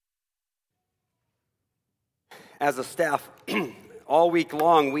As a staff, all week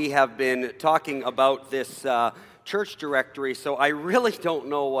long we have been talking about this church directory, so I really don't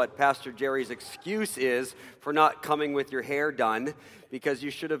know what Pastor Jerry's excuse is for not coming with your hair done, because you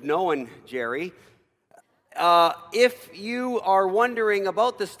should have known, Jerry. If you are wondering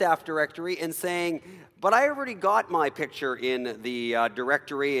about the staff directory and saying, but I already got my picture in the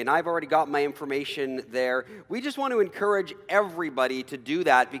directory and I've already got my information there, we just want to encourage everybody to do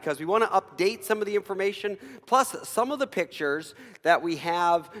that because we want to update some of the information. Plus, some of the pictures that we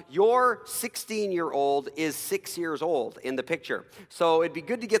have, your 16-year-old is 6 years old in the picture. So it'd be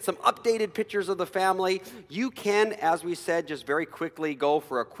good to get some updated pictures of the family. You can, as we said, just very quickly go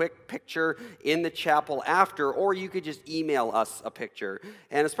for a quick picture in the chapel after, or you could just email us a picture.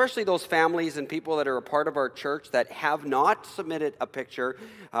 And especially those families and people that are a part of our church that have not submitted a picture,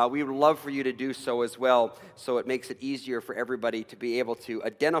 we would love for you to do so as well, so it makes it easier for everybody to be able to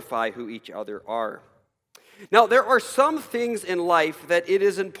identify who each other are. Now, there are some things in life that it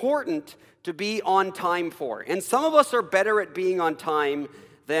is important to be on time for, and some of us are better at being on time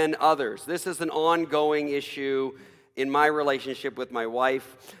than others. This is an ongoing issue in my relationship with my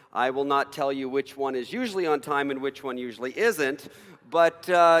wife. I will not tell you which one is usually on time and which one usually isn't, but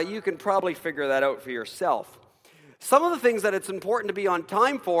you can probably figure that out for yourself. Some of the things that it's important to be on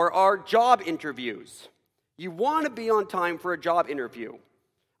time for are job interviews. You want to be on time for a job interview.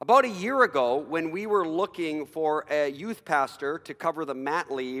 About a year ago, when we were looking for a youth pastor to cover the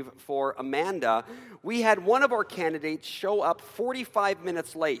mat leave for Amanda, we had one of our candidates show up 45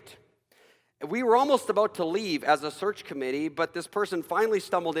 minutes late. We were almost about to leave as a search committee, but this person finally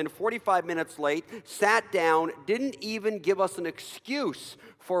stumbled in 45 minutes late, sat down, didn't even give us an excuse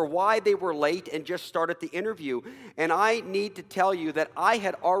for why they were late, and just started the interview. And I need to tell you that I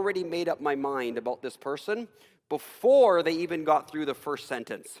had already made up my mind about this person before they even got through the first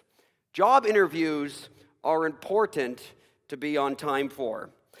sentence. Job interviews are important to be on time for.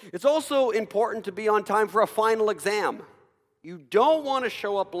 It's also important to be on time for a final exam. You don't want to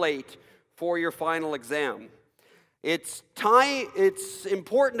show up late for your final exam. It's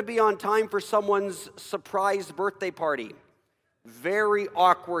important to be on time for someone's surprise birthday party. Very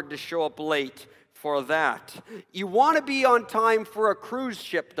awkward to show up late for that. You want to be on time for a cruise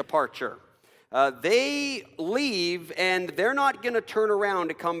ship departure. They leave and they're not going to turn around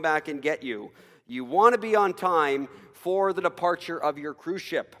to come back and get you. You want to be on time for the departure of your cruise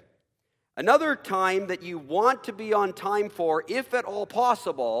ship. Another time that you want to be on time for, if at all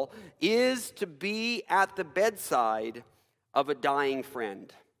possible, is to be at the bedside of a dying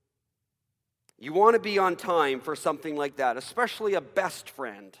friend. You want to be on time for something like that, especially a best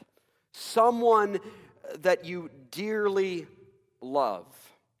friend, someone that you dearly love.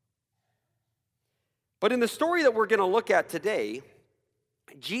 But in the story that we're going to look at today,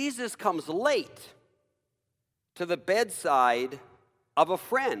 Jesus comes late to the bedside of a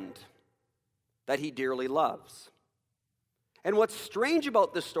friend that he dearly loves. And what's strange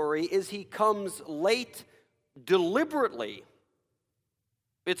about this story is he comes late deliberately.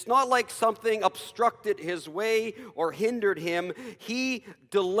 It's not like something obstructed his way or hindered him. He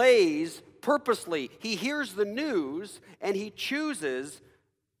delays purposely. He hears the news and he chooses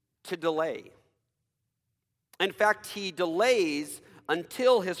to delay. In fact, he delays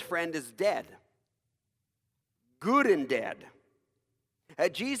until his friend is dead. Good and dead.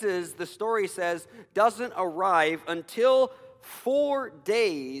 Jesus, the story says, doesn't arrive until 4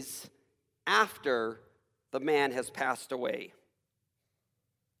 days after the man has passed away.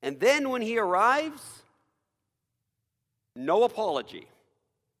 And then when he arrives, no apology.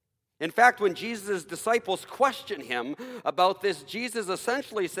 In fact, when Jesus' disciples question him about this, Jesus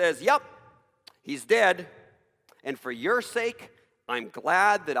essentially says, yep, he's dead. And for your sake, I'm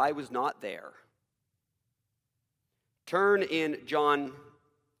glad that I was not there. Turn in John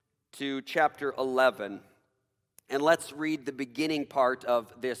to chapter 11, and let's read the beginning part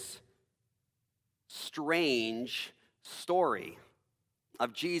of this strange story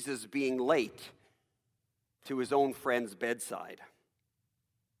of Jesus being late to his own friend's bedside.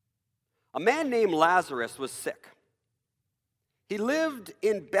 A man named Lazarus was sick. He lived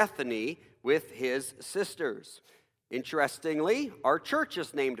in Bethany with his sisters. Interestingly, our church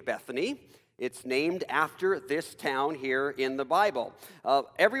is named Bethany. It's named after this town here in the Bible.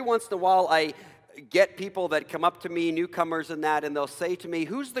 Every once in a while, I get people that come up to me, newcomers and that, and they'll say to me,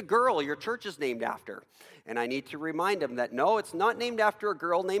 who's the girl your church is named after? And I need to remind them that, no, it's not named after a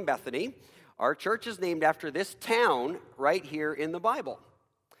girl named Bethany. Our church is named after this town right here in the Bible.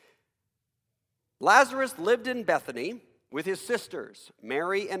 Lazarus lived in Bethany with his sisters,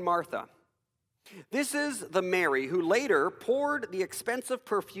 Mary and Martha. This is the Mary who later poured the expensive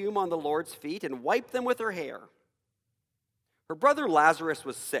perfume on the Lord's feet and wiped them with her hair. Her brother Lazarus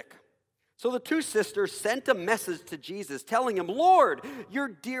was sick. So the two sisters sent a message to Jesus telling him, "Lord, your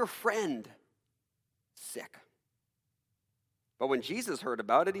dear friend is sick." But when Jesus heard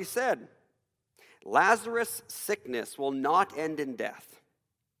about it, he said, "Lazarus' sickness will not end in death.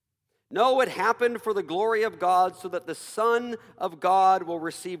 No, it happened for the glory of God, so that the Son of God will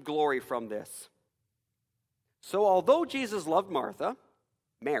receive glory from this." So although Jesus loved Martha,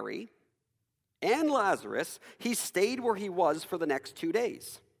 Mary, and Lazarus, he stayed where he was for the next 2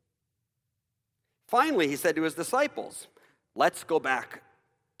 days. Finally, he said to his disciples, "Let's go back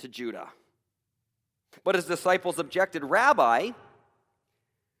to Judah." But his disciples objected. "Rabbi,"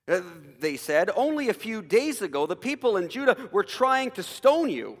 they said, "only a few days ago the people in Judah were trying to stone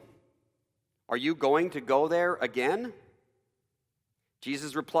you. Are you going to go there again?"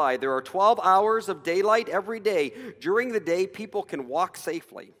 Jesus replied, "There are 12 hours of daylight every day. During the day, people can walk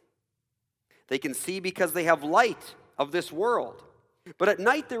safely. They can see because they have light of this world. But at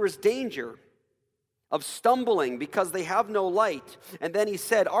night there is danger of stumbling because they have no light." And then he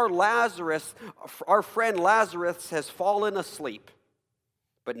said, our friend Lazarus has fallen asleep,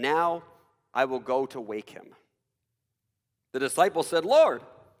 but now I will go to wake him." The disciples said, "Lord,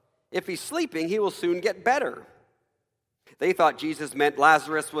 if he's sleeping, he will soon get better." They thought Jesus meant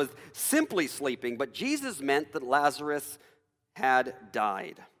Lazarus was simply sleeping, but Jesus meant that Lazarus had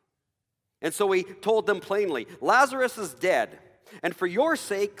died. And so he told them plainly, "Lazarus is dead, and for your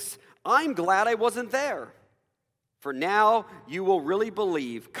sakes, I'm glad I wasn't there. For now you will really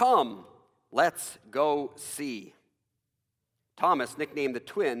believe. Come, let's go see." Thomas, nicknamed the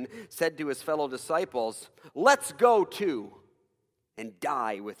twin, said to his fellow disciples, "Let's go too and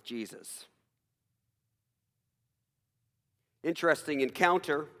die with Jesus." Interesting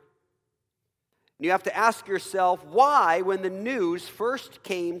encounter. You have to ask yourself, why, when the news first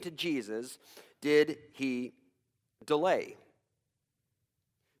came to Jesus, did he delay?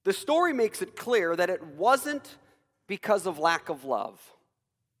 The story makes it clear that it wasn't because of lack of love.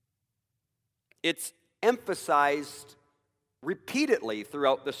 It's emphasized repeatedly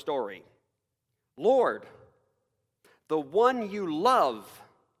throughout the story. "Lord, the one you love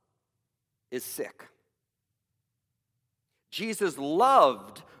is sick." Jesus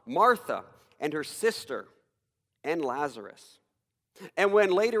loved Martha and her sister and Lazarus. And when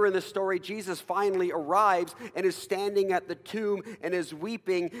later in the story Jesus finally arrives and is standing at the tomb and is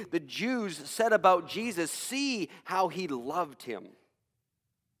weeping, the Jews said about Jesus, "See how he loved him."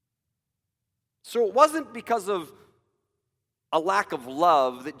 So it wasn't because of a lack of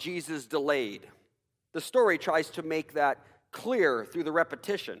love that Jesus delayed. The story tries to make that clear through the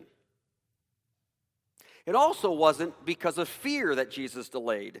repetition. It also wasn't because of fear that Jesus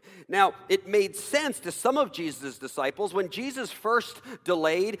delayed. Now, it made sense to some of Jesus' disciples. When Jesus first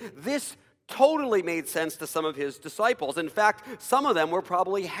delayed, this totally made sense to some of his disciples. In fact, some of them were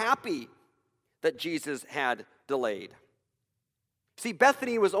probably happy that Jesus had delayed. See,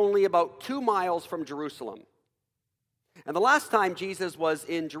 Bethany was only about 2 miles from Jerusalem. And the last time Jesus was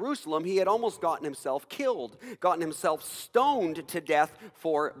in Jerusalem, he had almost gotten himself killed, gotten himself stoned to death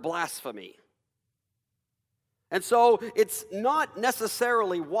for blasphemy. And so it's not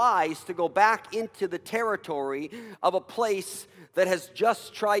necessarily wise to go back into the territory of a place that has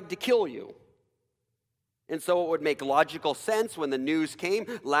just tried to kill you. And so it would make logical sense when the news came,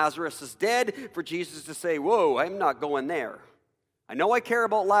 Lazarus is dead, for Jesus to say, "Whoa, I'm not going there. I know I care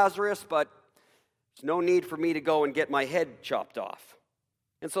about Lazarus, but there's no need for me to go and get my head chopped off."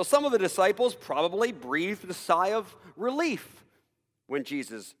 And so some of the disciples probably breathed a sigh of relief when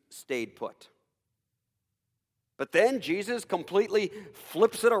Jesus stayed put. But then Jesus completely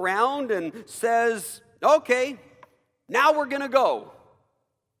flips it around and says, "Okay, now we're going to go."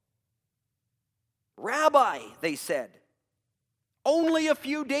 "Rabbi," they said, "only a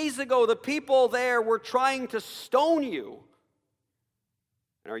few days ago the people there were trying to stone you.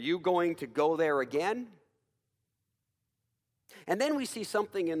 And are you going to go there again?" And then we see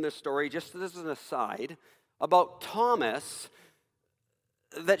something in this story, just as an aside, about Thomas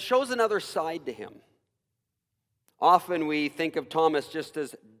that shows another side to him. Often we think of Thomas just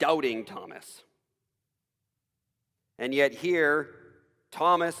as doubting Thomas. And yet here,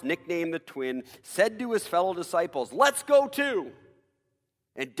 Thomas, nicknamed the twin, said to his fellow disciples, "Let's go too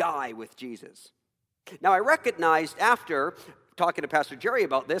and die with Jesus." Now I recognized after talking to Pastor Jerry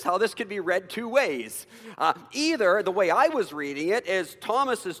about this, how this could be read two ways. Either the way I was reading it is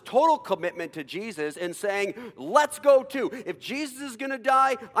Thomas's total commitment to Jesus and saying, "Let's go too. If Jesus is going to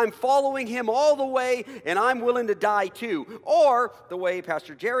die, I'm following him all the way and I'm willing to die too." Or the way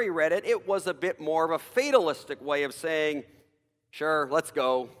Pastor Jerry read it, it was a bit more of a fatalistic way of saying, "Sure, let's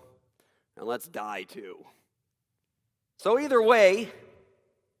go and let's die too." So either way,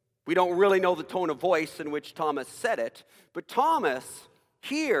 we don't really know the tone of voice in which Thomas said it, but Thomas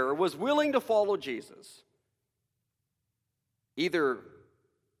here was willing to follow Jesus, either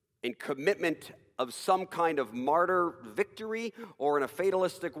in commitment of some kind of martyr victory or in a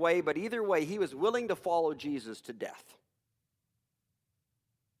fatalistic way, but either way, he was willing to follow Jesus to death.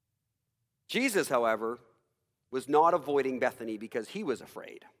 Jesus, however, was not avoiding Bethany because he was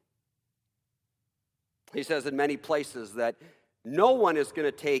afraid. He says in many places that no one is going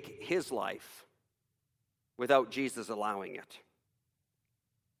to take his life without Jesus allowing it.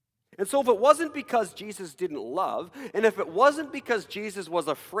 And so if it wasn't because Jesus didn't love, and if it wasn't because Jesus was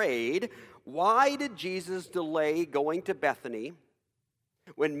afraid, why did Jesus delay going to Bethany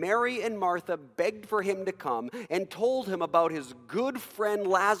when Mary and Martha begged for him to come and told him about his good friend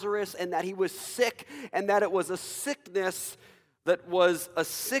Lazarus and that he was sick and that it was a sickness that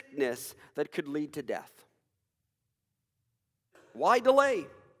could lead to death? Why delay?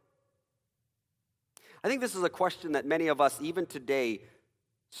 I think this is a question that many of us, even today,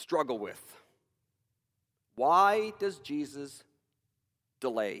 struggle with. Why does Jesus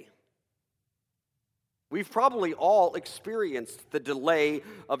delay? We've probably all experienced the delay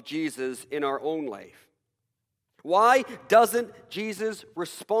of Jesus in our own life. Why doesn't Jesus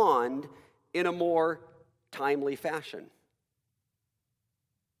respond in a more timely fashion?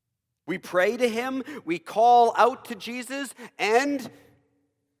 We pray to him, we call out to Jesus, and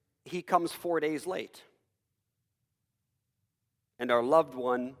he comes 4 days late. And our loved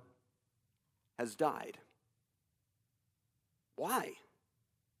one has died. Why?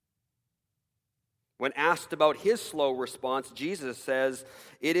 When asked about his slow response, Jesus says,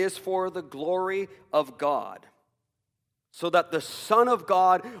 "It is for the glory of God, so that the Son of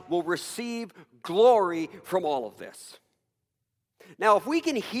God will receive glory from all of this." Now, if we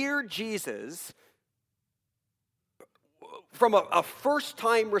can hear Jesus from a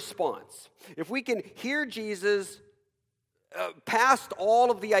first-time response, if we can hear Jesus past all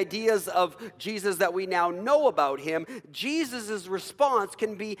of the ideas of Jesus that we now know about him, Jesus' response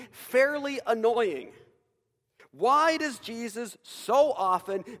can be fairly annoying. Why does Jesus so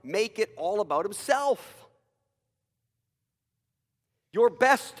often make it all about himself? Your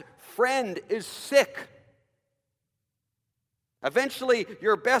best friend is sick. Eventually,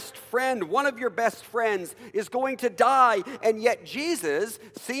 your best friend, one of your best friends, is going to die, and yet Jesus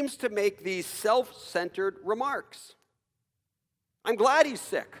seems to make these self-centered remarks. I'm glad he's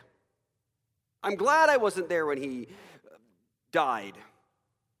sick. I'm glad I wasn't there when he died.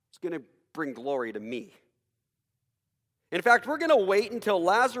 It's going to bring glory to me. In fact, we're going to wait until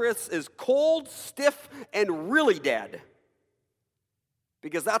Lazarus is cold, stiff, and really dead,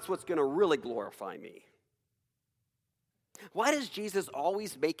 because that's what's going to really glorify me. Why does Jesus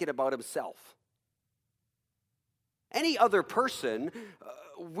always make it about himself? Any other person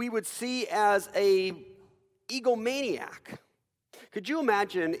we would see as a egomaniac. Could you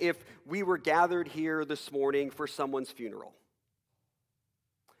imagine if we were gathered here this morning for someone's funeral?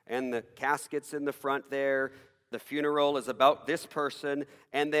 And the casket's in the front there, the funeral is about this person,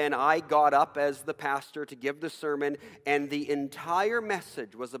 and then I got up as the pastor to give the sermon, and the entire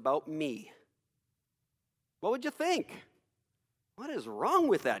message was about me. What would you think? What is wrong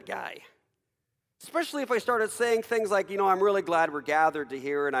with that guy? Especially if I started saying things like, I'm really glad we're gathered to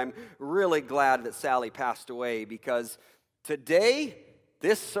hear, and I'm really glad that Sally passed away, because today,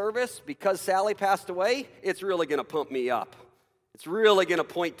 this service, because Sally passed away, it's really going to pump me up. It's really going to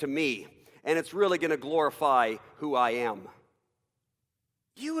point to me, and it's really going to glorify who I am.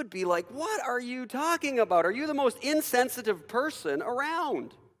 You would be like, what are you talking about? Are you the most insensitive person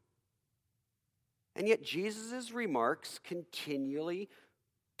around? And yet Jesus' remarks continually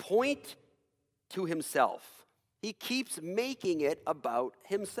point to himself. He keeps making it about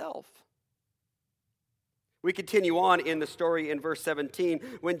himself. We continue on in the story in verse 17.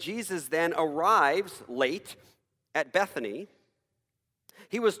 When Jesus then arrives late at Bethany,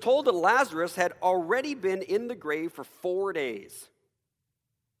 he was told that Lazarus had already been in the grave for 4 days.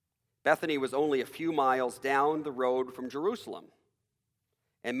 Bethany was only a few miles down the road from Jerusalem.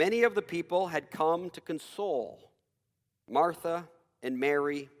 And many of the people had come to console Martha and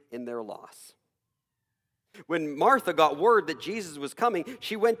Mary in their loss. When Martha got word that Jesus was coming,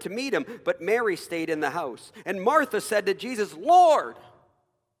 she went to meet him, but Mary stayed in the house. And Martha said to Jesus, "Lord,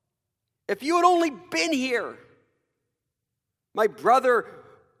 if you had only been here, my brother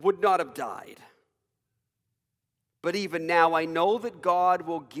would not have died. But even now I know that God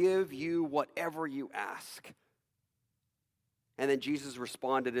will give you whatever you ask." And then Jesus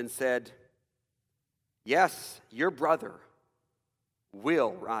responded and said, "Yes, your brother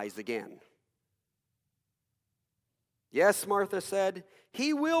will rise again." Yes, Martha said,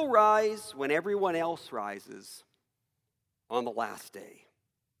 he will rise when everyone else rises on the last day.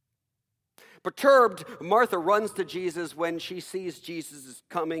 Perturbed, Martha runs to Jesus when she sees Jesus is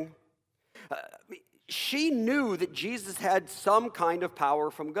coming. She knew that Jesus had some kind of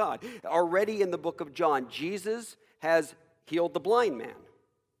power from God. Already in the book of John, Jesus has healed the blind man.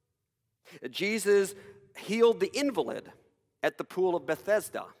 Jesus healed the invalid at the pool of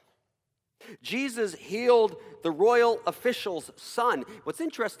Bethesda. Jesus healed the royal official's son. What's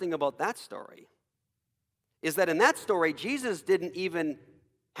interesting about that story is that in that story, Jesus didn't even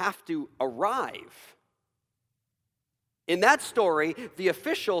have to arrive. In that story, the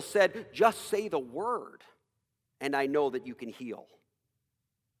official said, just say the word, and I know that you can heal.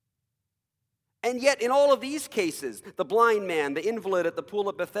 And yet, in all of these cases, the blind man, the invalid at the pool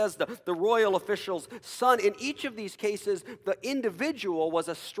of Bethesda, the royal official's son, in each of these cases, the individual was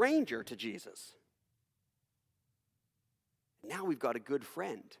a stranger to Jesus. Now we've got a good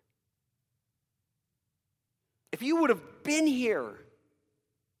friend. If you would have been here,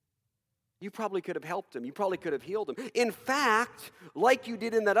 you probably could have helped him. You probably could have healed him. In fact, like you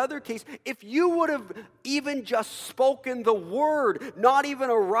did in that other case, if you would have even just spoken the word, not even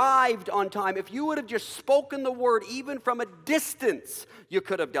arrived on time, if you would have just spoken the word even from a distance, you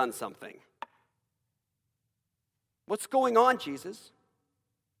could have done something. What's going on, Jesus?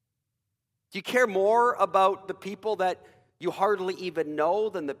 Do you care more about the people that you hardly even know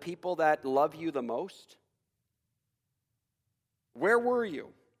than the people that love you the most? Where were you?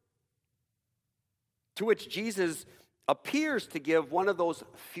 To which Jesus appears to give one of those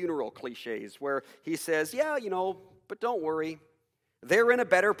funeral cliches where he says, yeah, but don't worry. They're in a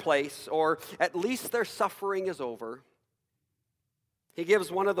better place, or at least their suffering is over. He gives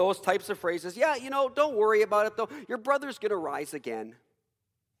one of those types of phrases, yeah, don't worry about it though. Your brother's going to rise again.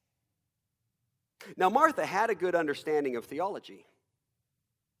 Now, Martha had a good understanding of theology.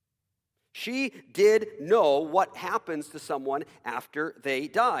 She did know what happens to someone after they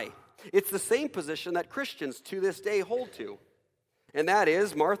die. It's the same position that Christians to this day hold to. And that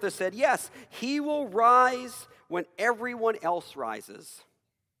is, Martha said, yes, he will rise when everyone else rises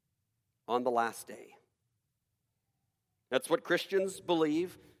on the last day. That's what Christians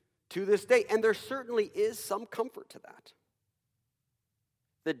believe to this day. And there certainly is some comfort to that.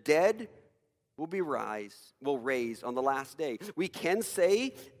 The dead will raise on the last day. We can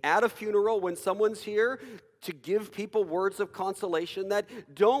say at a funeral when someone's here to give people words of consolation that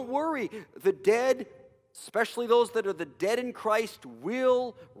don't worry, the dead, especially those that are the dead in Christ,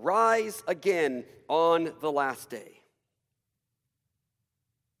 will rise again on the last day.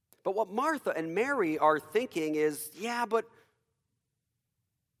 But what Martha and Mary are thinking is, yeah, but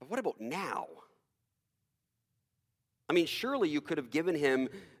what about now? I mean, surely you could have given him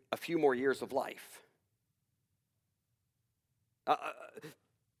a few more years of life.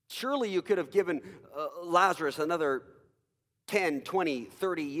 Surely you could have given Lazarus another 10, 20,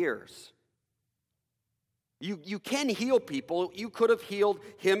 30 years. You can heal people. You could have healed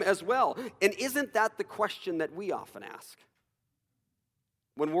him as well. And isn't that the question that we often ask?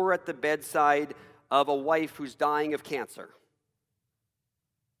 When we're at the bedside of a wife who's dying of cancer.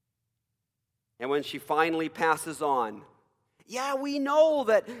 And when she finally passes on, yeah, we know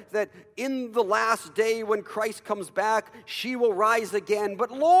that in the last day when Christ comes back, she will rise again.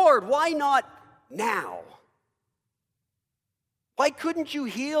 But Lord, why not now? Why couldn't you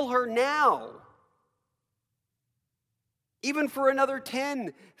heal her now? Even for another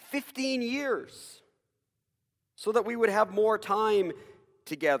 10, 15 years, so that we would have more time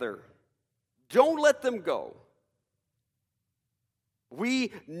together. Don't let them go.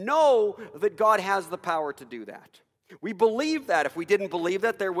 We know that God has the power to do that. We believe that. If we didn't believe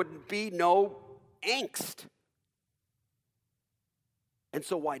that, there would be no angst. And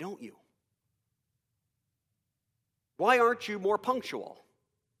so why don't you? Why aren't you more punctual?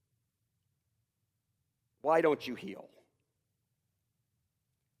 Why don't you heal?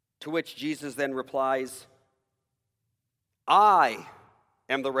 To which Jesus then replies, I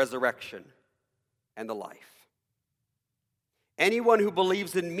am the resurrection and the life. Anyone who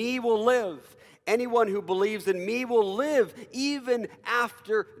believes in me will live. Anyone who believes in me will live even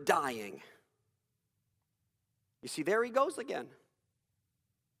after dying. You see, there he goes again.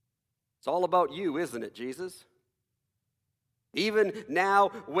 It's all about you, isn't it, Jesus? Even now,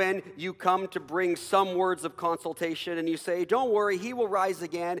 when you come to bring some words of consultation and you say, don't worry, he will rise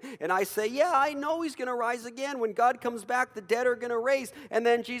again. And I say, yeah, I know he's going to rise again. When God comes back, the dead are going to raise. And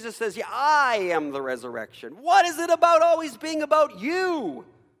then Jesus says, yeah, I am the resurrection. What is it about always being about you?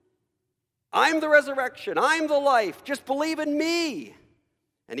 I'm the resurrection. I'm the life. Just believe in me.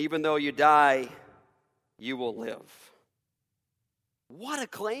 And even though you die, you will live. What a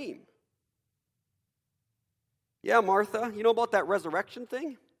claim. Yeah, Martha, you know about that resurrection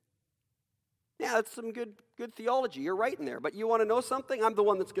thing? Yeah, that's some good theology. You're right in there. But you want to know something? I'm the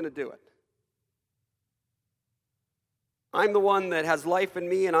one that's going to do it. I'm the one that has life in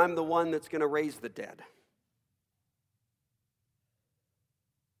me, and I'm the one that's going to raise the dead.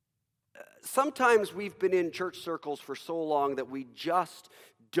 Sometimes we've been in church circles for so long that we just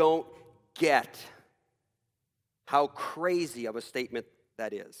don't get how crazy of a statement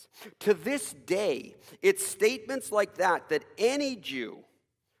that is. To this day, it's statements like that any Jew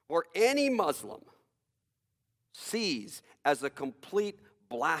or any Muslim sees as a complete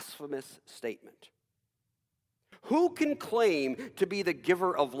blasphemous statement. Who can claim to be the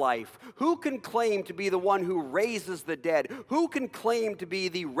giver of life? Who can claim to be the one who raises the dead? Who can claim to be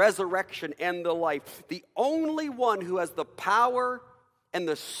the resurrection and the life? The only one who has the power and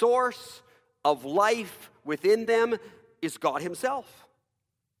the source of life within them is God himself.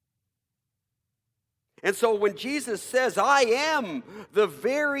 And so when Jesus says, I am the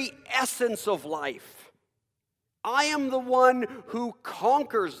very essence of life, I am the one who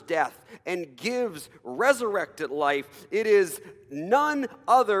conquers death and gives resurrected life, it is none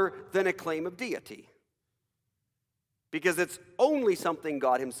other than a claim of deity. Because it's only something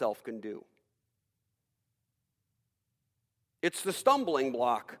God himself can do. It's the stumbling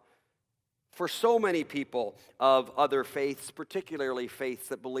block for so many people of other faiths, particularly faiths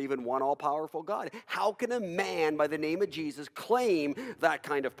that believe in one all-powerful God. How can a man by the name of Jesus claim that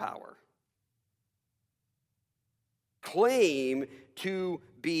kind of power? Claim to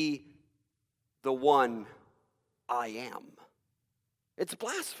be the one I am. It's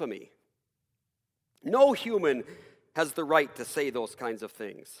blasphemy. No human has the right to say those kinds of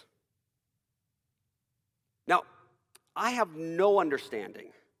things. Now, I have no understanding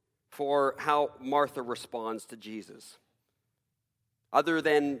for how Martha responds to Jesus, other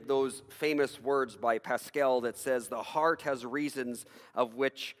than those famous words by Pascal that says, the heart has reasons of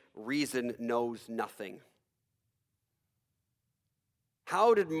which reason knows nothing.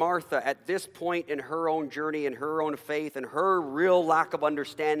 How did Martha, at this point in her own journey, in her own faith, and her real lack of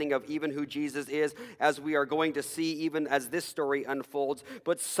understanding of even who Jesus is, as we are going to see even as this story unfolds,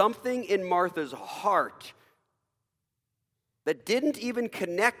 but something in Martha's heart that didn't even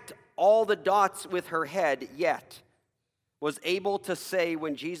connect all the dots with her head yet, was able to say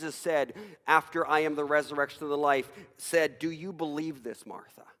when Jesus said, after I am the resurrection of the life, said, do you believe this,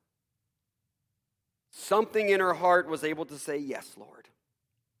 Martha? Something in her heart was able to say, yes, Lord.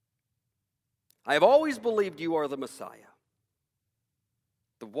 I have always believed you are the Messiah,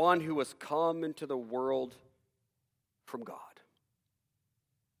 the one who has come into the world from God.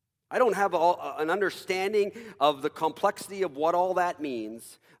 I don't have an understanding of the complexity of what all that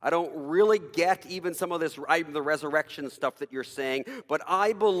means. I don't really get even some of this, the resurrection stuff that you're saying, but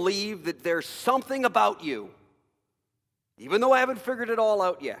I believe that there's something about you, even though I haven't figured it all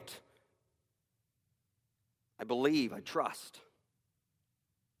out yet. I believe, I trust.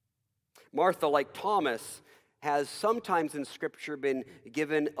 Martha, like Thomas, has sometimes in Scripture been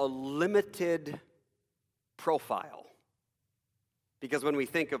given a limited profile. Because when we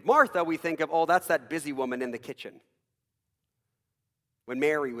think of Martha, we think of, oh, that's that busy woman in the kitchen. When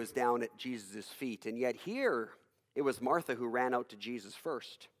Mary was down at Jesus' feet. And yet here, it was Martha who ran out to Jesus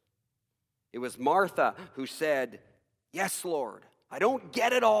first. It was Martha who said, yes, Lord, I don't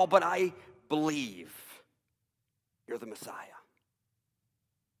get it all, but I believe you're the Messiah.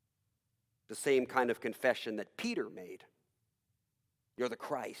 The same kind of confession that Peter made. You're the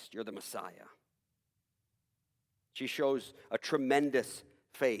Christ, you're the Messiah. She shows a tremendous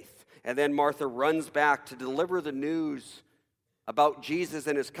faith. And then Martha runs back to deliver the news about Jesus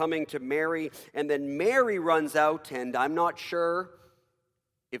and his coming to Mary. And then Mary runs out, and I'm not sure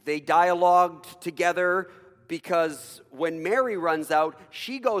if they dialogued together, because when Mary runs out,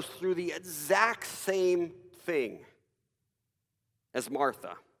 she goes through the exact same thing as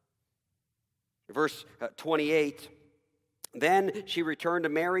Martha. Verse 28, then she returned to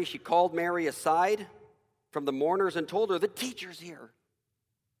Mary. She called Mary aside from the mourners and told her, the teacher's here.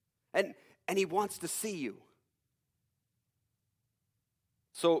 And he wants to see you.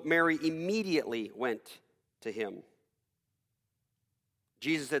 So Mary immediately went to him.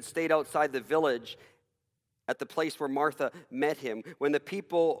 Jesus had stayed outside the village at the place where Martha met him. When the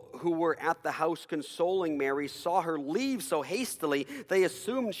people who were at the house consoling Mary saw her leave so hastily, they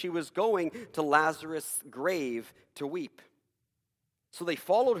assumed she was going to Lazarus' grave to weep. So they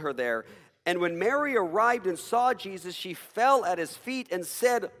followed her there. And when Mary arrived and saw Jesus, she fell at his feet and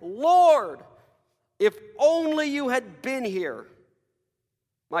said, Lord, if only you had been here,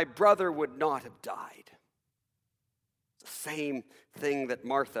 my brother would not have died. It's the same thing that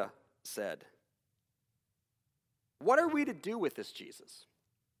Martha said. What are we to do with this Jesus?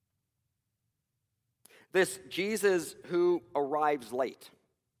 This Jesus who arrives late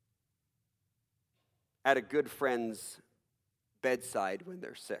at a good friend's bedside when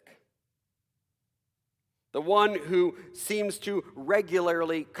they're sick. The one who seems to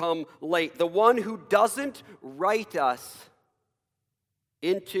regularly come late. The one who doesn't write us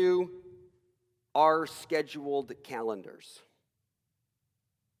into our scheduled calendars.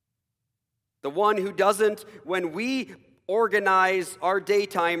 The one who doesn't, when we organize our day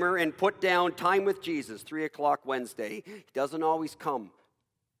timer and put down time with Jesus, 3 o'clock Wednesday, he doesn't always come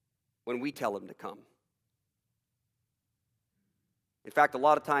when we tell him to come. In fact, a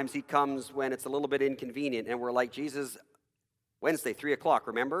lot of times he comes when it's a little bit inconvenient and we're like, Jesus, Wednesday, 3 o'clock,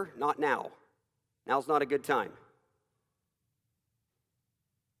 remember? Not now. Now's not a good time.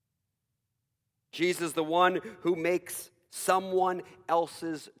 Jesus, the one who makes someone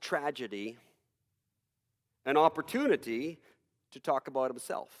else's tragedy an opportunity to talk about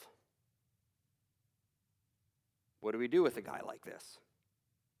himself. What do we do with a guy like this?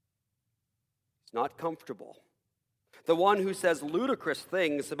 He's not comfortable. The one who says ludicrous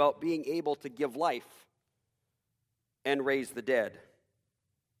things about being able to give life and raise the dead.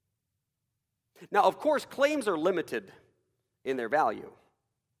 Now, of course, claims are limited in their value.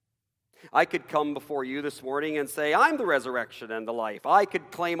 I could come before you this morning and say, I'm the resurrection and the life. I could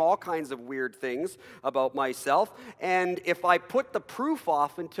claim all kinds of weird things about myself, and if I put the proof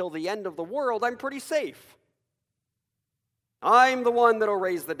off until the end of the world, I'm pretty safe. I'm the one that'll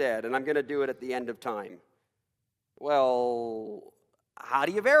raise the dead, and I'm going to do it at the end of time. Well, how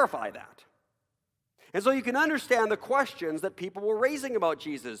do you verify that? And so you can understand the questions that people were raising about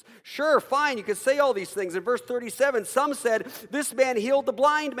Jesus. Sure, fine, you could say all these things. In verse 37, some said, this man healed the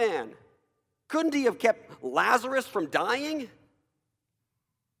blind man. Couldn't he have kept Lazarus from dying?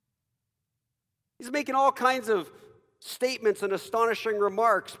 He's making all kinds of statements and astonishing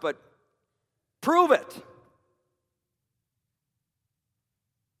remarks, but prove it.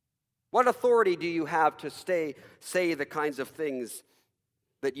 What authority do you have to say the kinds of things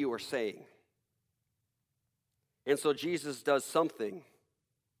that you are saying? And so Jesus does something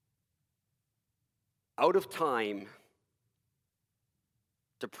out of time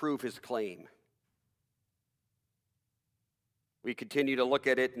to prove his claim. We continue to look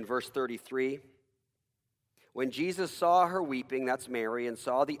at it in verse 33. When Jesus saw her weeping, that's Mary, and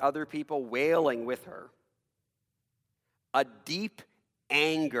saw the other people wailing with her, a deep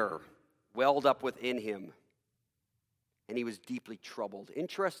anger welled up within him, and he was deeply troubled.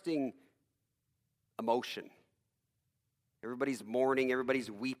 Interesting emotion. Everybody's mourning, everybody's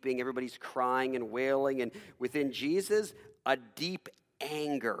weeping, everybody's crying and wailing, and within Jesus, a deep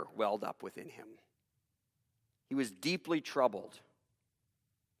anger welled up within him. He was deeply troubled.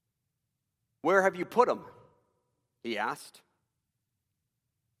 Where have you put him? He asked.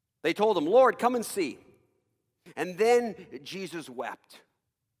 They told him, Lord, come and see. And then Jesus wept.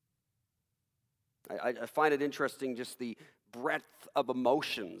 I find it interesting, just the breadth of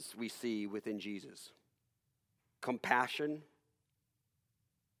emotions we see within Jesus. Compassion.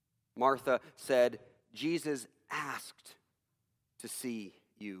 Martha said, Jesus asked to see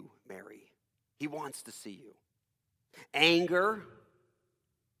you, Mary. He wants to see you. Anger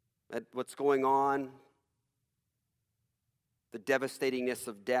at what's going on, the devastatingness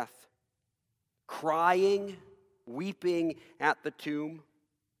of death. Crying, weeping at the tomb.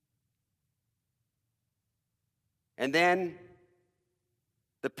 And then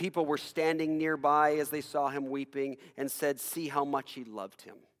the people were standing nearby as they saw him weeping and said, see how much he loved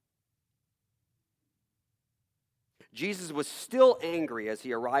him. Jesus was still angry as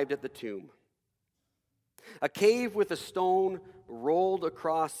he arrived at the tomb. A cave with a stone rolled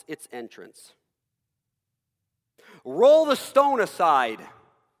across its entrance. Roll the stone aside,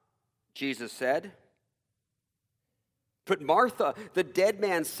 Jesus said. But Martha, the dead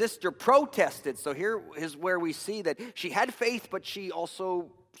man's sister, protested. So here is where we see that she had faith, but she also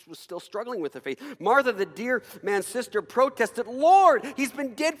was still struggling with the faith. Martha, the dear man's sister, protested, Lord, he's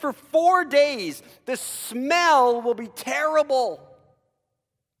been dead for 4 days. The smell will be terrible.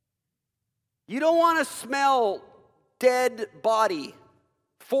 You don't want to smell dead body,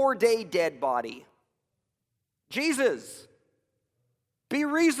 4-day dead body. Jesus, be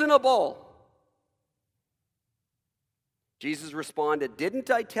reasonable. Jesus responded, didn't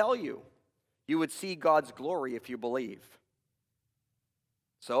I tell you, you would see God's glory if you believe?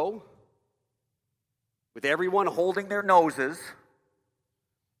 So, with everyone holding their noses,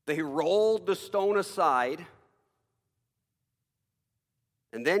 they rolled the stone aside.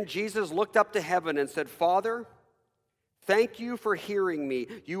 And then Jesus looked up to heaven and said, Father, Thank you for hearing me.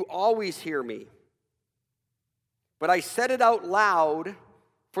 You always hear me. But I said it out loud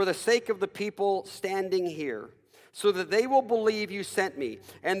for the sake of the people standing here, so that they will believe you sent me."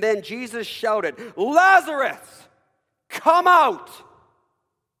 And then Jesus shouted, "Lazarus, come out!"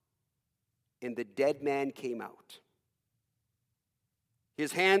 And the dead man came out.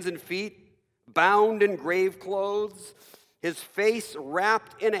 His hands and feet bound in grave clothes, his face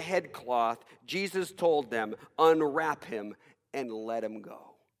wrapped in a headcloth. Jesus told them, "Unwrap him and let him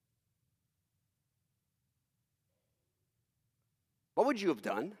go." What would you have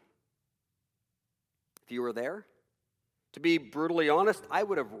done if you were there? To be brutally honest, I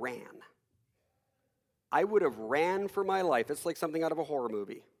would have ran. I would have ran for my life. It's like something out of a horror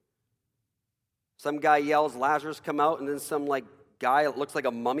movie. Some guy yells, "Lazarus, come out," and then some guy that looks like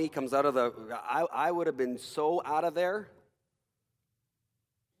a mummy comes out of the... I would have been so out of there.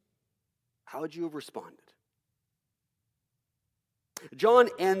 How would you have responded? John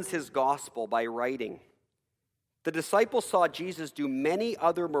ends his gospel by writing, "The disciples saw Jesus do many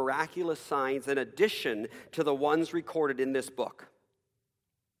other miraculous signs in addition to the ones recorded in this book.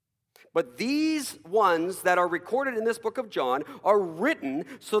 But these ones that are recorded in this book of John are written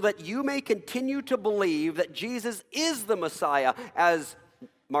so that you may continue to believe that Jesus is the Messiah," as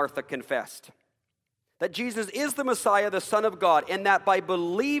Martha confessed. That Jesus is the Messiah, the Son of God, and that by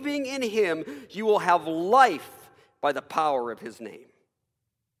believing in him, you will have life by the power of his name.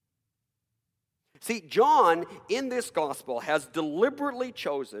 See, John, in this gospel, has deliberately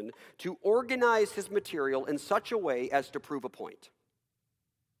chosen to organize his material in such a way as to prove a point.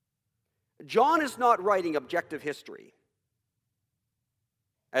 John is not writing objective history,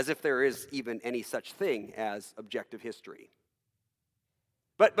 as if there is even any such thing as objective history.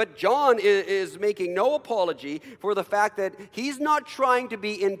 But John is making no apology for the fact that he's not trying to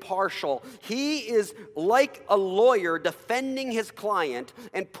be impartial. He is like a lawyer defending his client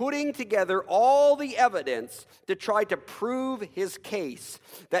and putting together all the evidence to try to prove his case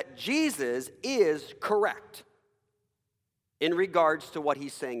that Jesus is correct in regards to what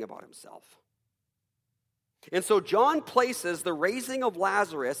he's saying about himself. And so John places the raising of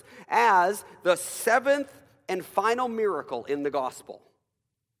Lazarus as the seventh and final miracle in the gospel,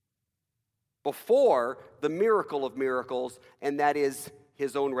 before the miracle of miracles, and that is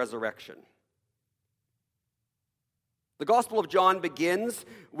his own resurrection. The Gospel of John begins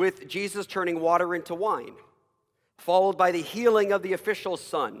with Jesus turning water into wine, followed by the healing of the official's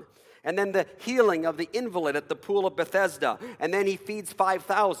son, and then the healing of the invalid at the pool of Bethesda, and then he feeds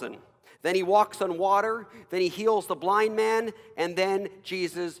 5,000. Then he walks on water, then he heals the blind man, and then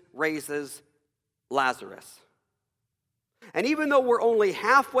Jesus raises Lazarus. And even though we're only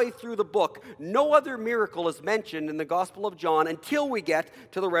halfway through the book, no other miracle is mentioned in the Gospel of John until we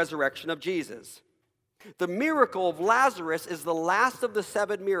get to the resurrection of Jesus. The miracle of Lazarus is the last of the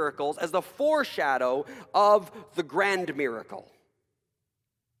 7 miracles as the foreshadow of the grand miracle.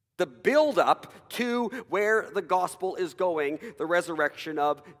 The build-up to where the gospel is going, the resurrection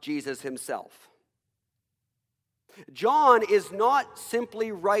of Jesus himself. John is not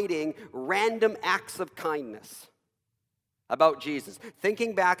simply writing random acts of kindness about Jesus,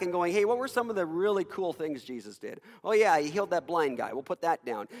 thinking back and going, hey, what were some of the really cool things Jesus did? Oh yeah, he healed that blind guy. We'll put that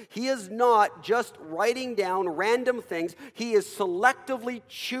down. He is not just writing down random things. He is selectively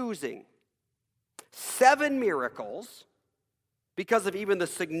choosing 7 miracles because of even the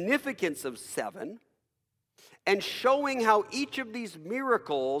significance of 7, and showing how each of these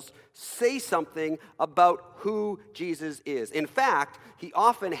miracles say something about who Jesus is. In fact, he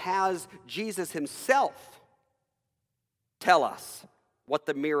often has Jesus himself tell us what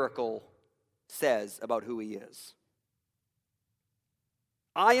the miracle says about who he is.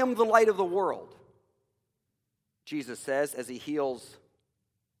 I am the light of the world, Jesus says as he heals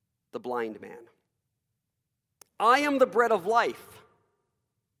the blind man. I am the bread of life,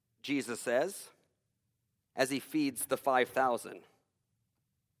 Jesus says as he feeds the 5,000.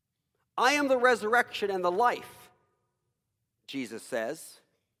 I am the resurrection and the life, Jesus says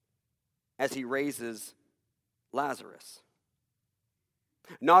as he raises Lazarus.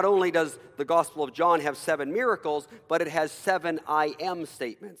 Not only does the Gospel of John have 7 miracles, but it has 7 I am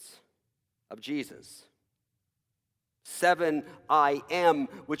statements of Jesus. 7 I am,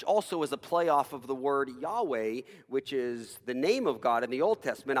 which also is a playoff of the word Yahweh, which is the name of God in the Old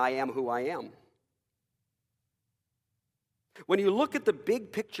Testament. I am who I am. When you look at the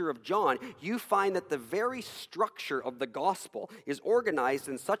big picture of John, you find that the very structure of the gospel is organized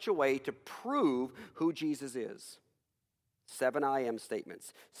in such a way to prove who Jesus is. 7 I am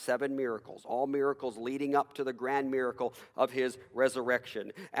statements, 7 miracles, all miracles leading up to the grand miracle of his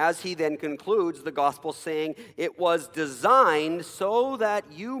resurrection. As he then concludes the gospel saying, it was designed so that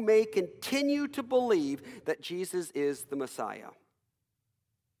you may continue to believe that Jesus is the Messiah.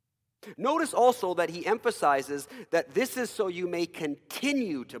 Notice also that he emphasizes that this is so you may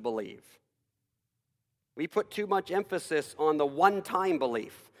continue to believe. We put too much emphasis on the one-time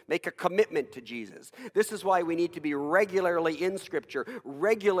belief. Make a commitment to Jesus. This is why we need to be regularly in Scripture,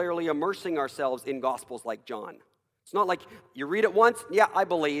 regularly immersing ourselves in Gospels like John. It's not like you read it once, yeah, I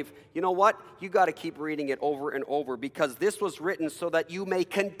believe. You know what? You got to keep reading it over and over because this was written so that you may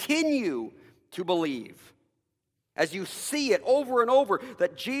continue to believe. As you see it over and over,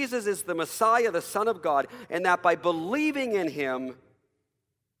 that Jesus is the Messiah, the Son of God, and that by believing in him,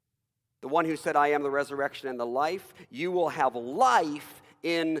 the one who said, I am the resurrection and the life, you will have life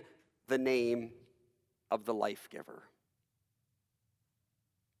in the name of the life giver.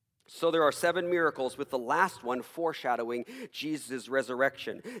 So there are 7 miracles, with the last one foreshadowing Jesus'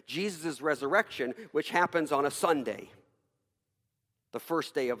 resurrection. Jesus' resurrection, which happens on a Sunday, the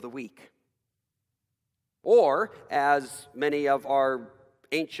first day of the week. Or, as many of our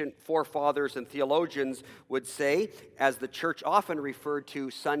ancient forefathers and theologians would say, as the church often referred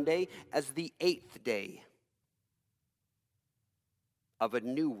to Sunday, as the 8th day of a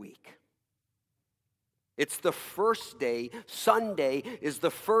new week. It's the first day. Sunday is the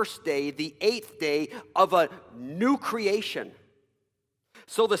first day, the 8th day of a new creation.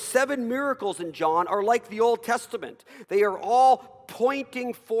 So the 7 miracles in John are like the Old Testament. They are all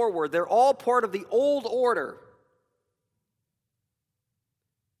pointing forward. They're all part of the old order,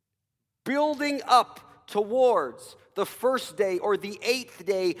 building up towards the first day or the 8th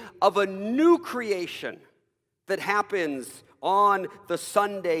day of a new creation that happens on the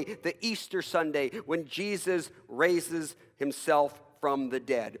Sunday, the Easter Sunday, when Jesus raises himself from the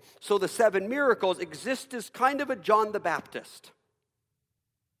dead. So the 7 miracles exist as kind of a John the Baptist.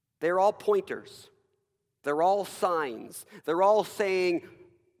 They're all pointers. They're all signs. They're all saying,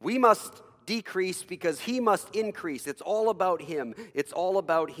 we must decrease because he must increase. It's all about him. It's all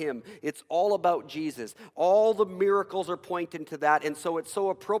about him. It's all about Jesus. All the miracles are pointing to that, and so it's so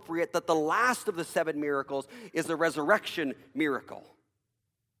appropriate that the last of the 7 miracles is a resurrection miracle,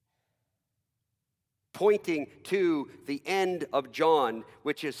 pointing to the end of John,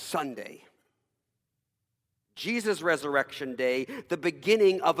 which is Sunday. Jesus' resurrection day, the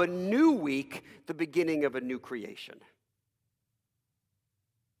beginning of a new week, the beginning of a new creation.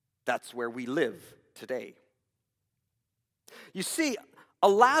 That's where we live today. You see, a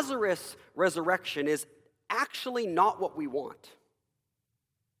Lazarus resurrection is actually not what we want.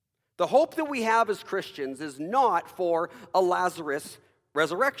 The hope that we have as Christians is not for a Lazarus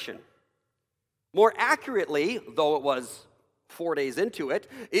resurrection. More accurately, though it was 4 days into it,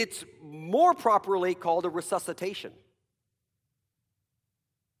 it's more properly called a resuscitation.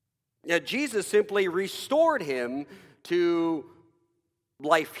 Now, Jesus simply restored him to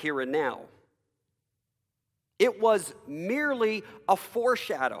life here and now. It was merely a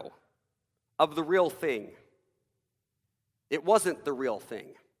foreshadow of the real thing. It wasn't the real thing.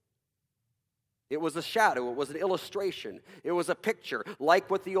 It was a shadow. It was an illustration. It was a picture,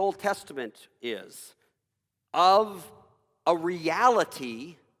 like what the Old Testament is, of a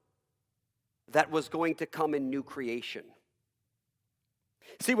reality that was going to come in new creation.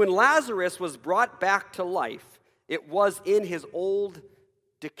 See, when Lazarus was brought back to life, it was in his old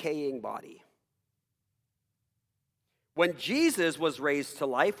decaying body. When Jesus was raised to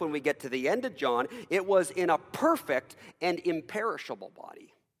life, when we get to the end of John, it was in a perfect and imperishable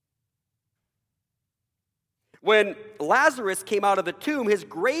body. When Lazarus came out of the tomb, his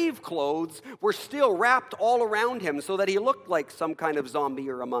grave clothes were still wrapped all around him so that he looked like some kind of zombie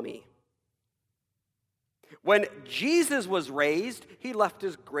or a mummy. When Jesus was raised, he left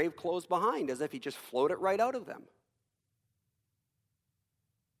his grave clothes behind as if he just floated right out of them.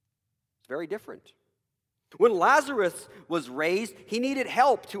 It's very different. When Lazarus was raised, he needed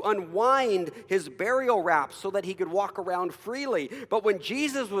help to unwind his burial wraps so that he could walk around freely. But when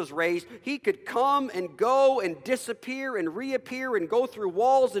Jesus was raised, he could come and go and disappear and reappear and go through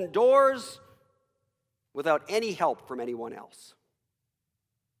walls and doors without any help from anyone else.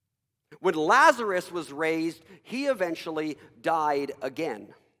 When Lazarus was raised, he eventually died again.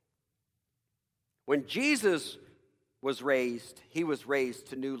 When Jesus was raised, he was raised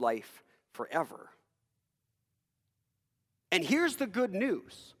to new life forever. And here's the good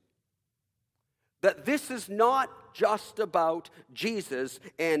news, that this is not just about Jesus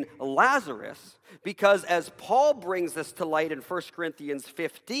and Lazarus, because as Paul brings this to light in 1 Corinthians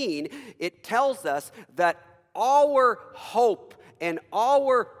 15, it tells us that our hope and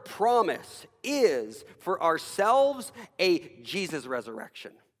our promise is for ourselves a Jesus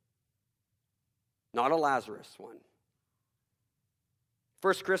resurrection, not a Lazarus one.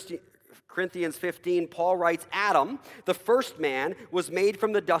 1 Corinthians 15, Paul writes, Adam, the first man, was made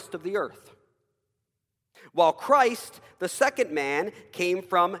from the dust of the earth, while Christ, the second man, came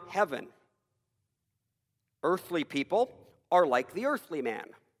from heaven. Earthly people are like the earthly man.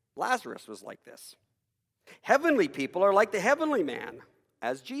 Lazarus was like this. Heavenly people are like the heavenly man,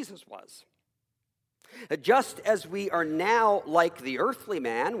 as Jesus was. Just as we are now like the earthly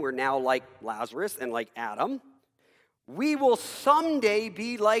man, we're now like Lazarus and like Adam, we will someday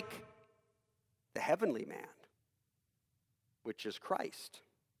be like the heavenly man, which is Christ.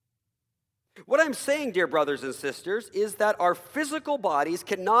 What I'm saying, dear brothers and sisters, is that our physical bodies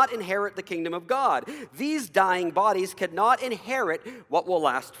cannot inherit the kingdom of God. These dying bodies cannot inherit what will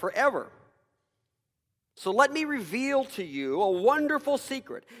last forever. So let me reveal to you a wonderful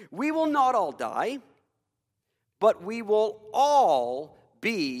secret. We will not all die, but we will all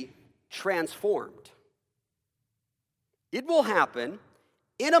be transformed. It will happen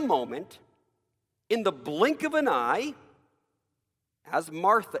in a moment, in the blink of an eye, as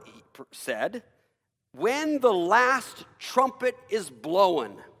Martha said, when the last trumpet is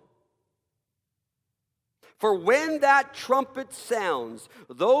blown. For when that trumpet sounds,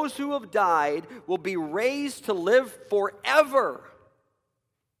 those who have died will be raised to live forever.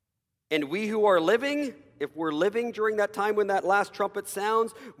 And we who are living, if we're living during that time when that last trumpet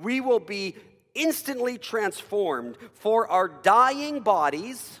sounds, we will be instantly transformed. For our dying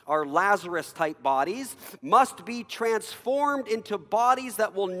bodies, our Lazarus-type bodies, must be transformed into bodies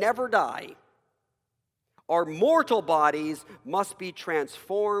that will never die. Our mortal bodies must be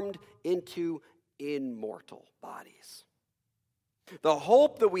transformed into immortal bodies. The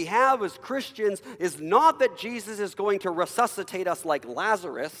hope that we have as Christians is not that Jesus is going to resuscitate us like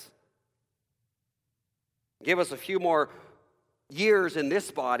Lazarus, give us a few more years in this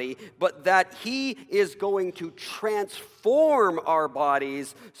body, but that he is going to transform our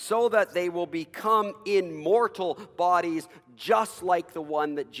bodies so that they will become immortal bodies just like the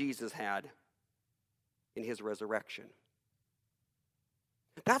one that Jesus had in his resurrection.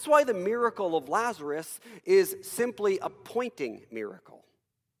 That's why the miracle of Lazarus is simply a pointing miracle.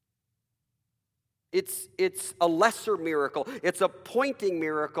 It's a lesser miracle. It's a pointing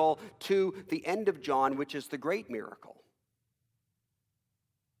miracle to the end of John, which is the great miracle.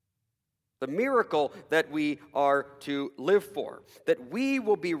 The miracle that we are to live for, that we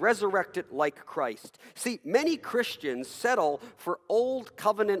will be resurrected like Christ. See, many Christians settle for old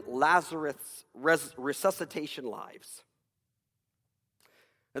covenant Lazarus resuscitation lives.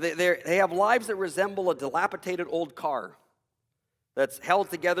 They have lives that resemble a dilapidated old car that's held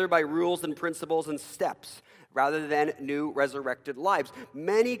together by rules and principles and steps rather than new resurrected lives.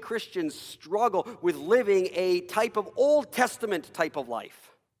 Many Christians struggle with living a type of Old Testament type of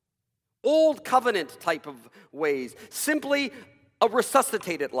life, Old Covenant type of ways, simply a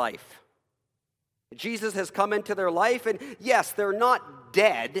resuscitated life. Jesus has come into their life, and yes, they're not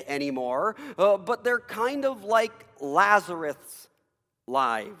dead anymore, but they're kind of like Lazarus'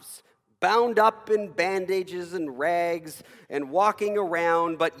 lives, bound up in bandages and rags and walking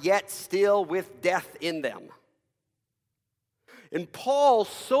around, but yet still with death in them. And Paul,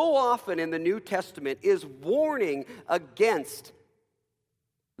 so often in the New Testament, is warning against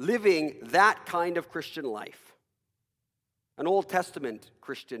living that kind of Christian life. An Old Testament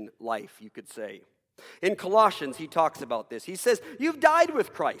Christian life, you could say. In Colossians, he talks about this. He says, you've died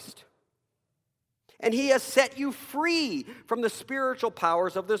with Christ, and he has set you free from the spiritual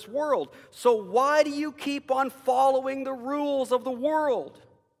powers of this world. So why do you keep on following the rules of the world?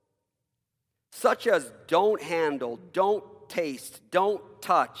 Such as don't handle, don't taste, don't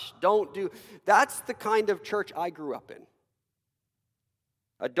touch, don't do. That's the kind of church I grew up in.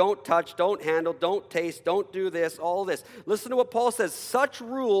 Don't touch, don't handle, don't taste, don't do this, all this. Listen to what Paul says. Such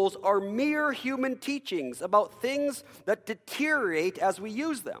rules are mere human teachings about things that deteriorate as we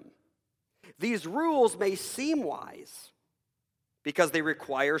use them. These rules may seem wise because they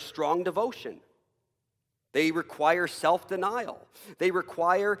require strong devotion. They require self-denial. They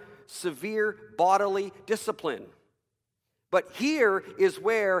require severe bodily discipline. But here is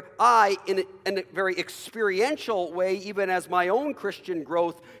where I, in a very experiential way, even as my own Christian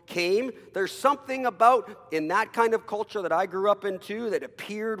growth came, there's something about, in that kind of culture that I grew up into, that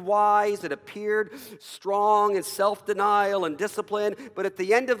appeared wise, it appeared strong and self-denial and discipline, but at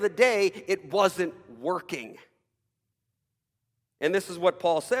the end of the day, it wasn't working. And this is what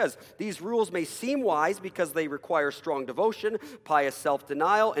Paul says. These rules may seem wise because they require strong devotion, pious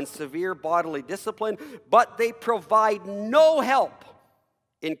self-denial, and severe bodily discipline, but they provide no help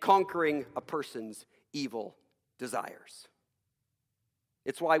in conquering a person's evil desires.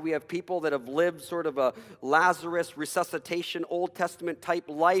 It's why we have people that have lived sort of a Lazarus resuscitation, Old Testament type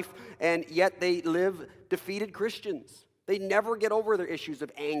life, and yet they live defeated Christians. They never get over their issues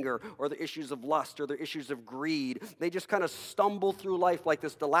of anger or the issues of lust or their issues of greed. They just kind of stumble through life like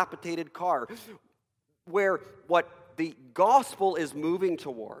this dilapidated car, where what the gospel is moving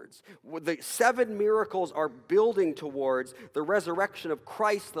towards, the 7 miracles are building towards the resurrection of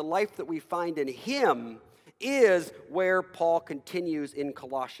Christ, the life that we find in him, is where Paul continues in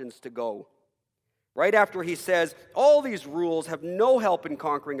Colossians to go. Right after he says, all these rules have no help in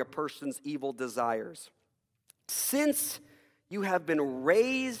conquering a person's evil desires. Since you have been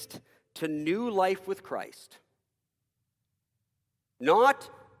raised to new life with Christ, not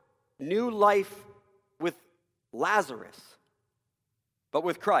new life with Lazarus, but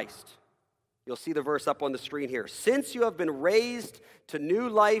with Christ. You'll see the verse up on the screen here. Since you have been raised to new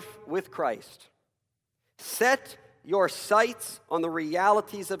life with Christ, set your sights on the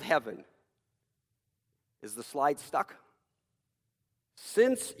realities of heaven. Is the slide stuck?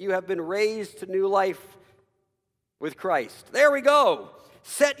 Since you have been raised to new life with Christ. There we go.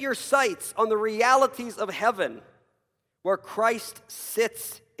 Set your sights on the realities of heaven, where Christ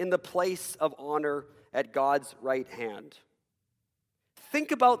sits in the place of honor at God's right hand.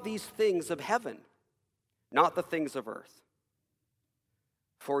 Think about these things of heaven, not the things of earth.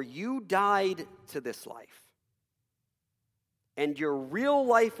 For you died to this life, and your real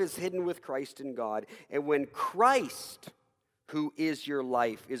life is hidden with Christ in God. And when Christ, who is your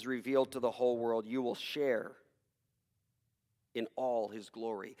life, is revealed to the whole world, you will share in all his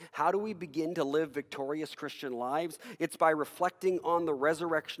glory. How do we begin to live victorious Christian lives? It's by reflecting on the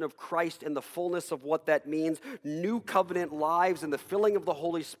resurrection of Christ and the fullness of what that means. New covenant lives and the filling of the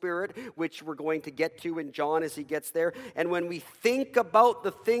Holy Spirit, which we're going to get to in John as he gets there. And when we think about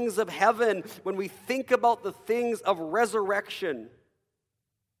the things of heaven, when we think about the things of resurrection,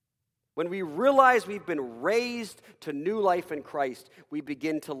 when we realize we've been raised to new life in Christ, we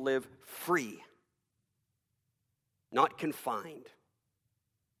begin to live free, not confined.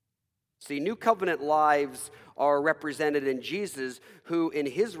 See, new covenant lives are represented in Jesus, who in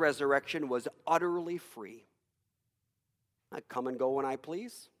his resurrection was utterly free. I come and go when I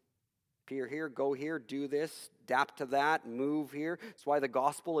please. Appear here, go here, do this, adapt to that, move here. That's why the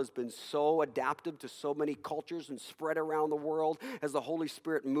gospel has been so adaptive to so many cultures and spread around the world as the Holy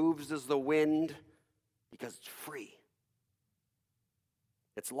Spirit moves as the wind, because it's free.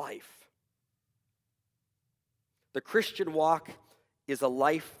 It's life. The Christian walk is a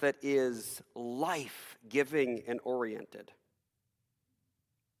life that is life-giving and oriented.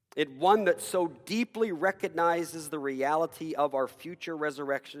 It's one that so deeply recognizes the reality of our future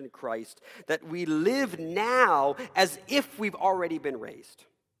resurrection in Christ that we live now as if we've already been raised.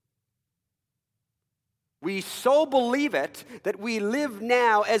 We so believe it that we live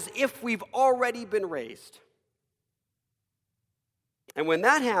now as if we've already been raised. And when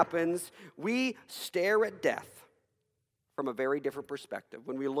that happens, we stare at death from a very different perspective.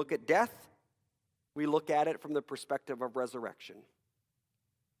 When we look at death, we look at it from the perspective of resurrection.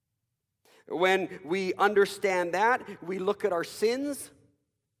 When we understand that, we look at our sins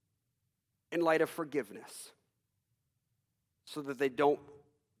in light of forgiveness, so that they don't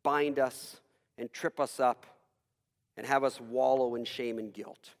bind us and trip us up and have us wallow in shame and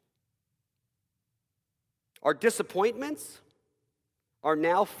guilt. Our disappointments are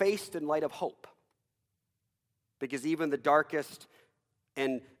now faced in light of hope, because even the darkest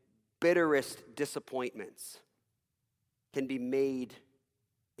and bitterest disappointments can be made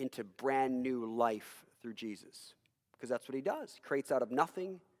into brand new life through Jesus. Because that's what he does. He creates out of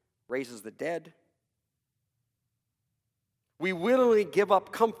nothing, raises the dead. We willingly give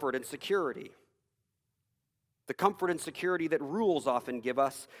up comfort and security. The comfort and security that rules often give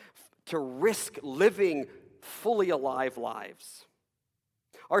us, to risk living fully alive lives.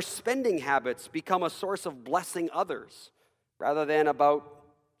 Our spending habits become a source of blessing others rather than about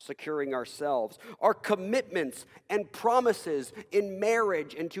securing ourselves. Our commitments and promises in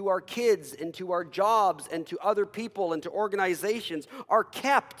marriage and to our kids and to our jobs and to other people and to organizations are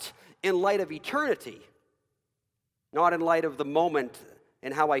kept in light of eternity, not in light of the moment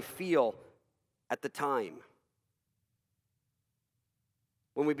and how I feel at the time.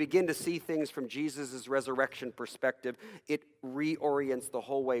 When we begin to see things from Jesus' resurrection perspective, it reorients the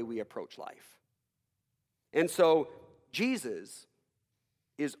whole way we approach life. And so, Jesus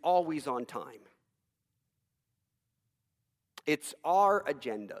is always on time. It's our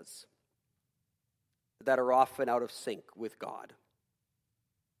agendas that are often out of sync with God,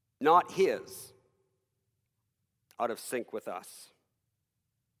 not His out of sync with us.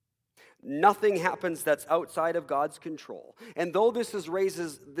 Nothing happens that's outside of God's control. And though this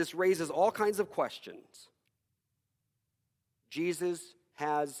raises all kinds of questions, Jesus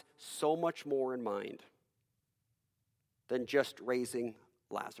has so much more in mind than just raising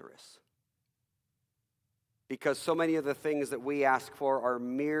Lazarus. Because so many of the things that we ask for are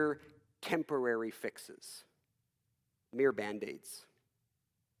mere temporary fixes, mere band-aids.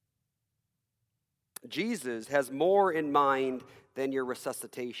 Jesus has more in mind than your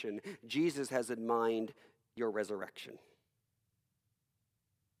resuscitation. Jesus has in mind your resurrection.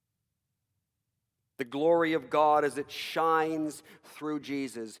 The glory of God as it shines through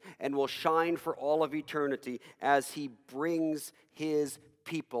Jesus and will shine for all of eternity as He brings His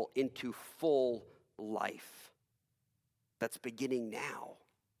people into full life. That's beginning now.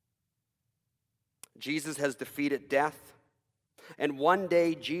 Jesus has defeated death. And one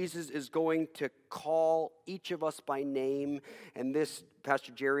day, Jesus is going to call each of us by name. And this,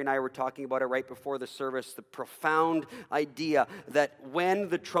 Pastor Jerry and I were talking about it right before the service, the profound idea that when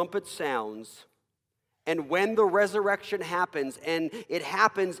the trumpet sounds and when the resurrection happens, and it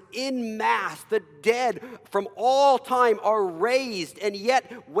happens in mass, the dead from all time are raised. And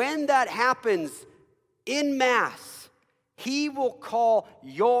yet, when that happens in mass, He will call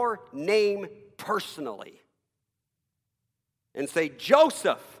your name personally and say,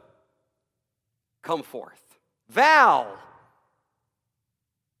 Joseph, come forth. Val,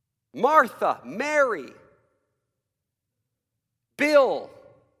 Martha, Mary, Bill,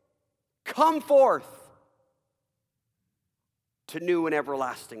 come forth to new and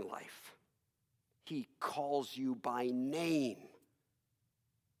everlasting life. He calls you by name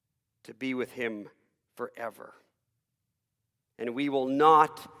to be with Him forever. And we will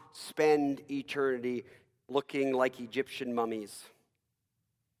not spend eternity looking like Egyptian mummies,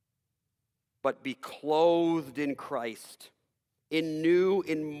 but be clothed in Christ, in new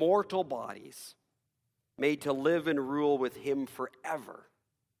immortal bodies, made to live and rule with Him forever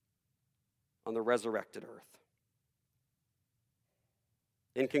on the resurrected earth.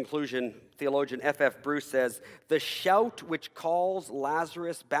 In conclusion, theologian F.F. Bruce says, the shout which calls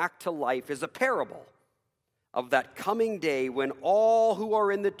Lazarus back to life is a parable of that coming day when all who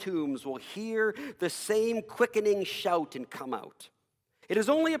are in the tombs will hear the same quickening shout and come out. It is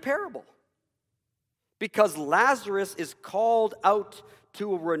only a parable because Lazarus is called out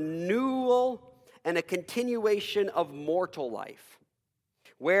to a renewal and a continuation of mortal life,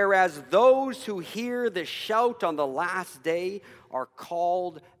 whereas those who hear the shout on the last day are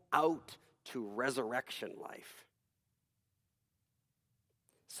called out to resurrection life.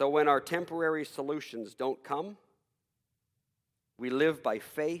 So when our temporary solutions don't come, we live by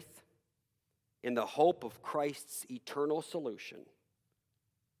faith in the hope of Christ's eternal solution,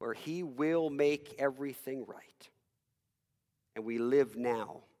 where He will make everything right. And we live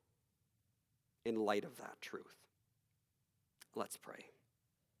now in light of that truth. Let's pray.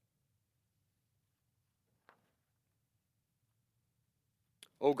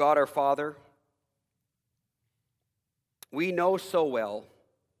 O God, our Father, we know so well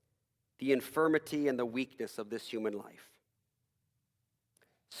the infirmity and the weakness of this human life.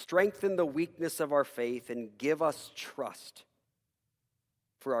 Strengthen the weakness of our faith and give us trust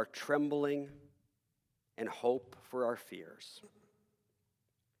for our trembling and hope for our fears.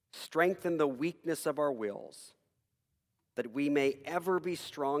 Strengthen the weakness of our wills that we may ever be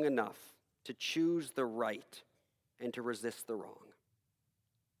strong enough to choose the right and to resist the wrong.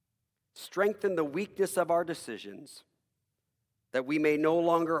 Strengthen the weakness of our decisions that we may no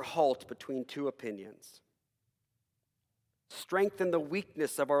longer halt between two opinions. Strengthen the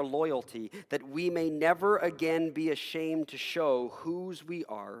weakness of our loyalty, that we may never again be ashamed to show whose we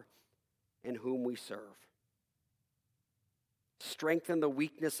are and whom we serve. Strengthen the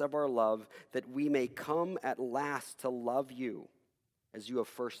weakness of our love, that we may come at last to love you as you have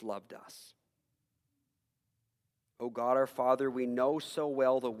first loved us. O God, our Father, we know so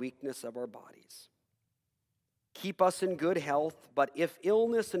well the weakness of our bodies. Keep us in good health, but if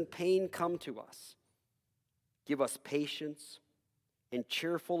illness and pain come to us, give us patience and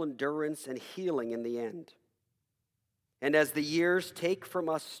cheerful endurance and healing in the end. And as the years take from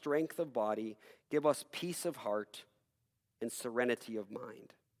us strength of body, give us peace of heart and serenity of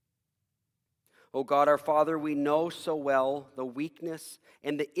mind. O God, our Father, we know so well the weakness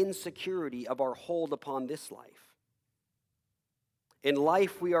and the insecurity of our hold upon this life. In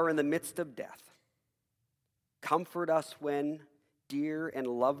life, we are in the midst of death. Comfort us when dear and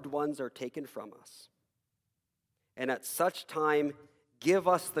loved ones are taken from us. and at such time give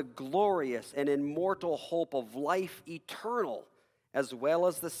us the glorious and immortal hope of life eternal, as well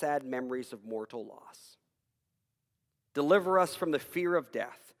as the sad memories of mortal loss. Deliver us from the fear of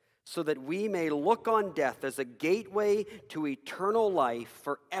death, so that we may look on death as a gateway to eternal life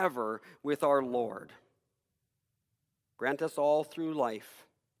forever with our Lord. Grant us all through life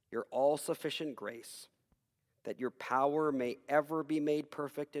your all-sufficient grace, that your power may ever be made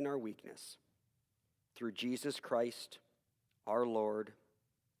perfect in our weakness. Through Jesus Christ, our Lord.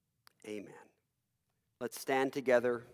 Amen. Let's stand together